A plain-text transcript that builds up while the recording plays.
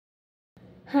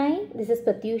Hi, this is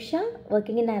Pratyusha,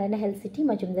 working in Narayana Health City,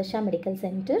 Majumdar Medical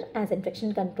Center as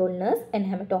infection control nurse and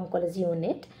hemato-oncology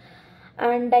unit.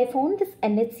 And I found this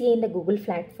NHCA in the Google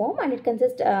platform, and it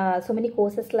consists so many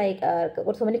courses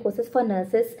for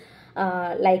nurses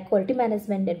like quality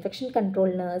management, infection control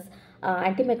nurse,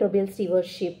 antimicrobial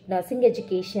stewardship, nursing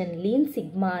education, lean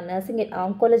sigma, nursing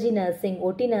oncology nursing,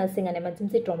 OT nursing, and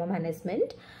emergency trauma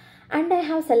management. And I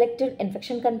have selected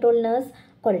infection control nurse,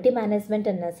 quality management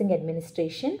and nursing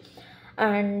administration.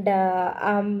 And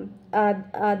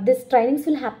this trainings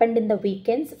will happen in the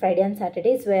weekends, Friday and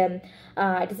Saturdays, where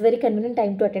it is very convenient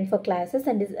time to attend for classes.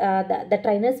 And the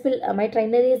trainers will my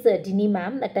trainer is Dini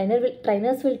ma'am. The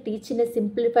trainers will teach in a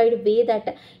simplified way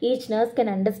that each nurse can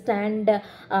understand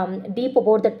deep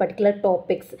about that particular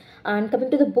topics. And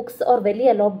coming to the books are very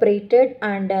elaborated,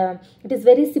 and it is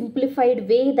very simplified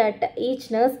way that each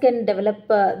nurse can develop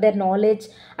their knowledge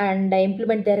and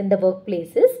implement there in the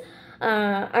workplaces.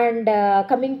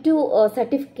 Coming to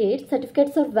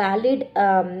certificates are valid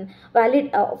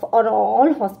for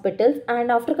all hospitals.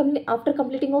 And after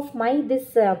completing of my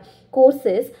this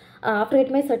courses, after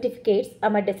getting my certificates,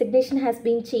 my designation has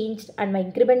been changed and my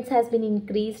increments has been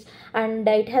increased, and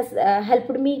it has helped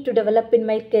me to develop in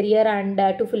my career and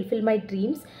to fulfill my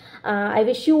dreams. I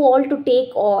wish you all to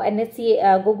take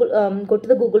NHCA go to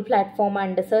the Google platform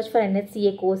and search for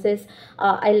NHCA courses.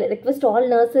 I request all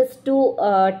nurses to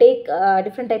take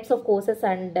different types of courses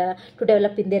and to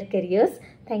develop in their careers.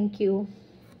 Thank you.